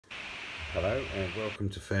Hello and welcome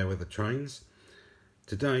to Fair Weather Trains.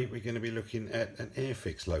 Today we're going to be looking at an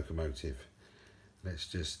Airfix locomotive. Let's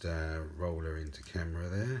just roll her into camera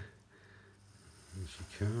there. Here she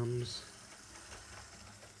comes.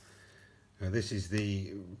 This is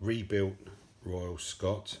the rebuilt Royal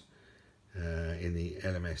Scot in the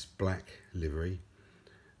LMS black livery,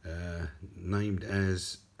 named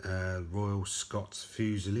as Royal Scots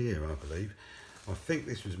Fusilier, I believe. I think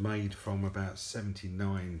this was made from about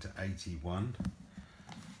 79 to 81,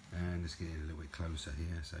 and let's get in a little bit closer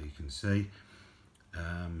here so you can see.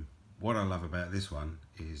 What I love about this one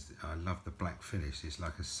is I love the black finish. It's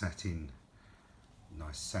like a satin,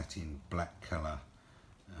 nice satin black colour,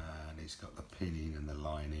 and it's got the pinning and the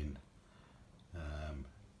lining.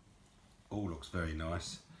 All looks very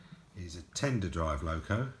nice. It's a tender drive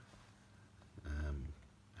loco,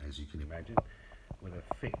 as you can imagine, with a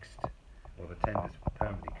fixed, or the tender's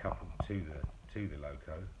permanently coupled to the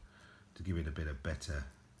loco to give it a bit of better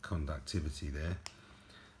conductivity there.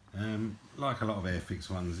 Like a lot of Airfix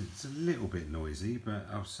ones, it's a little bit noisy, but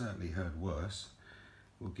I've certainly heard worse.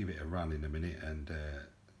 We'll give it a run in a minute and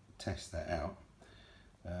test that out.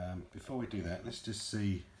 Before we do that, let's just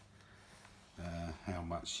see how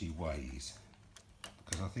much she weighs,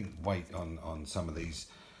 because I think weight on some of these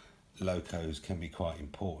locos can be quite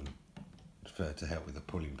important to help with the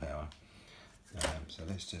pulling power. So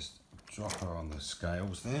let's just drop her on the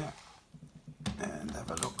scales there and have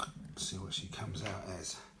a look, see what she comes out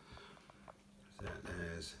as. That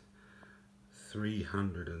has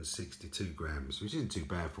 362 grams, which isn't too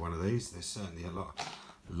bad for one of these. There's certainly a lot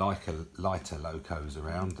lighter locos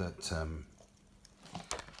around that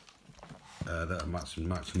are much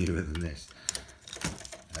newer than this.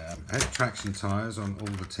 Has traction tyres on all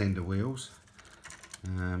the tender wheels.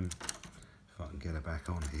 If I can get her back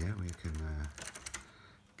on here, we can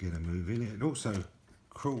get her moving. It also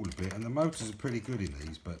crawled a bit, and the motors are pretty good in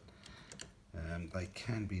these, but they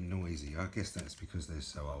can be noisy. I guess that's because they're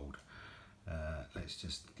so old. Let's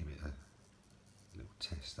just give it a little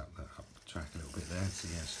test up the track a little bit there and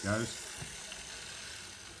see how she goes.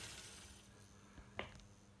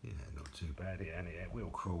 Yeah, not too bad, and it will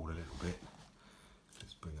crawl a little bit.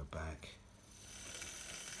 Let's bring her back.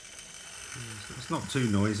 It's not too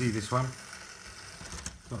noisy, this one.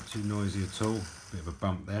 Not too noisy at all. Bit of a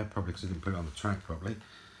bump there, probably because I didn't put it on the track properly.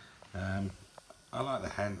 I like the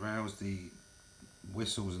handrails. The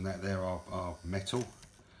whistles and that there are metal.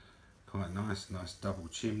 Quite nice double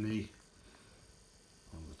chimney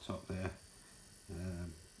on the top there.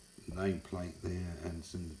 Nameplate there and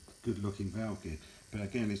some good looking valve gear. But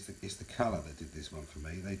again, it's the colour that did this one for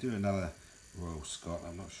me. They do another Royal Scot,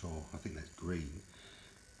 I'm not sure, I think that's green.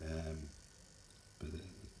 But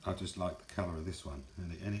I just like the colour of this one,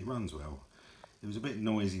 and it runs well. It was a bit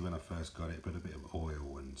noisy when I first got it, but a bit of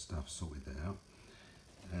oil and stuff sorted that out.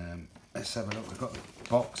 Let's have a look. We've got the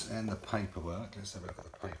box and the paperwork. Let's have a look at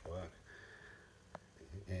the paperwork.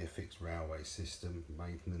 Airfix Railway System,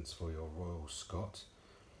 maintenance for your Royal Scot.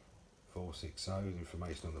 460,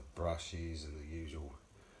 information on the brushes and the usual,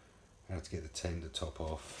 how to get the tender top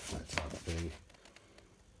off, that type of thing.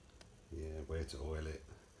 Yeah, where to oil it.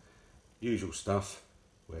 Usual stuff,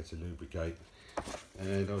 where to lubricate.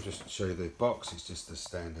 And I'll just show you the box. It's just the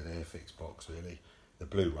standard Airfix box really. The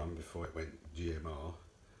blue one before it went GMR.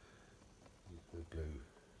 The blue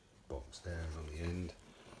box down on the end.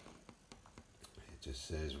 It just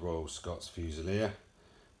says Royal Scots Fusilier.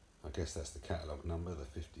 I guess that's the catalogue number, the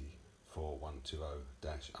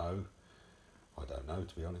 54120-0. I don't know,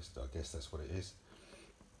 to be honest. I guess that's what it is.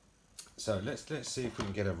 So let's see if we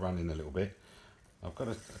can get her running a little bit. I've got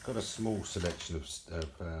a small selection of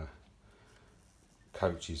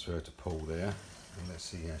coaches for her to pull there, and let's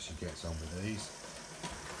see how she gets on with these.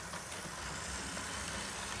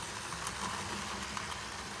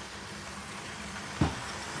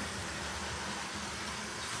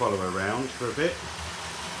 Let's follow her around for a bit.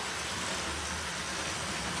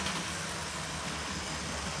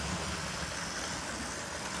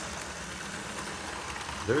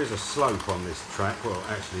 There is a slope on this track. Well,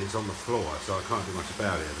 actually, it's on the floor, so I can't do much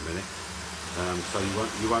about it at the minute. So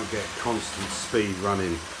you won't get constant speed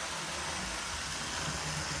running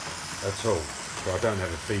at all. So I don't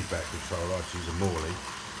have a feedback control. I use a Morley.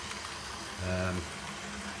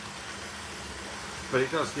 But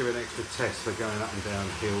it does give an extra test for going up and down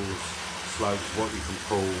hills, slopes, what you can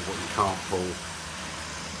pull, what you can't pull.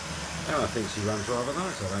 And I think she runs rather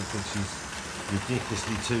nice. I don't think she's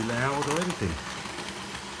ridiculously too loud or anything.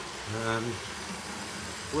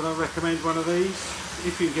 Would I recommend one of these?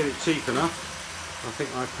 If you can get it cheap enough. I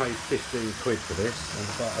think I paid 15 quid for this,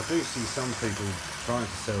 but I do see some people trying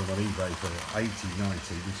to sell them on eBay for 80, 90,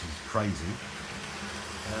 which is crazy.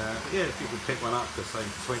 But yeah, if you could pick one up for say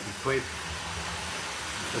 20 quid,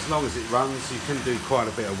 as long as it runs, you can do quite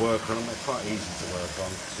a bit of work on them. They're quite easy to work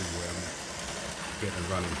on to get them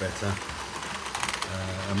running better.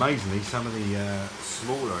 Amazingly, some of the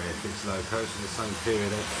smaller Airfix locos from the same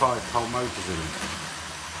period have 5-pole motors in them,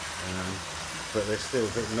 but they're still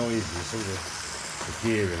a bit noisy. It's all the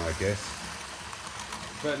gearing, I guess,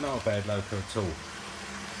 but not a bad loco at all.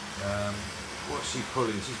 What's she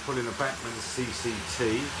pulling? She's pulling a Bachmann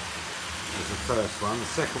CCT as the first one. The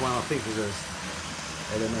second one I think is a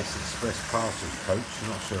LMS Express Parcels Coach.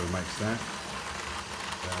 I'm not sure who makes that.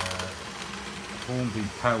 Hornby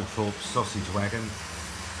Palethorpe Sausage Wagon,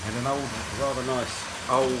 and an old, rather nice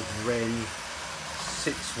old Wren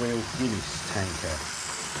 6-wheel Guinness tanker.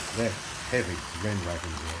 They're heavy. Wren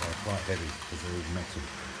wagons are quite heavy because they're all metal,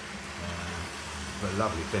 but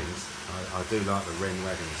lovely things. I do like the Wren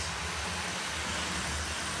wagons.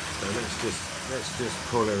 So let's just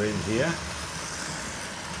pull her in here.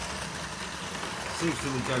 Seems to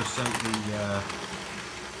me go so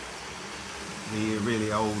the really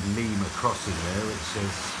old Lima crossing there, which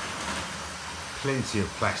says plenty of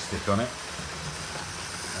plastic on it.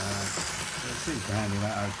 It seems to handle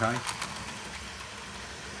that okay.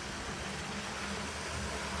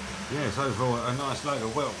 Yes, overall a nice logo,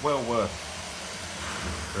 well worth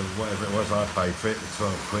whatever it was I paid for it,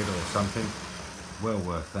 12 quid or something. Well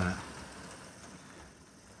worth that.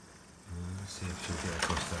 Let's see if she'll get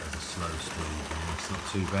across that as a slow speed. Yeah, it's not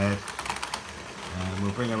too bad. And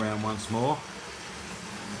we'll bring her around once more.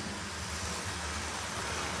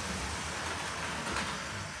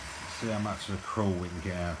 See how much of a crawl we can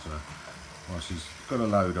get out of her. Well, she's got a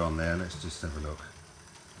load on there. Let's just have a look.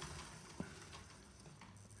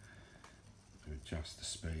 Adjust the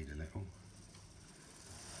speed a little.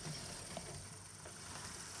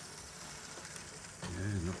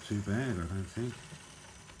 Yeah, not too bad, I don't think.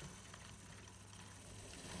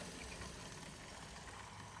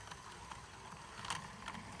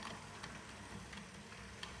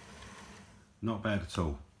 Not bad at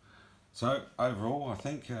all. So overall, I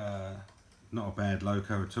think not a bad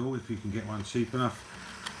loco at all. If you can get one cheap enough,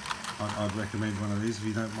 I'd recommend one of these if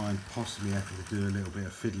you don't mind possibly having to do a little bit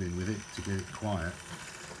of fiddling with it to get it quiet.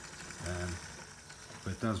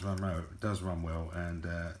 But it does run well, and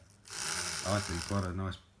I think quite a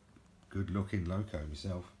nice, good looking loco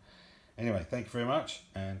myself. Anyway, thank you very much,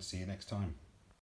 and see you next time.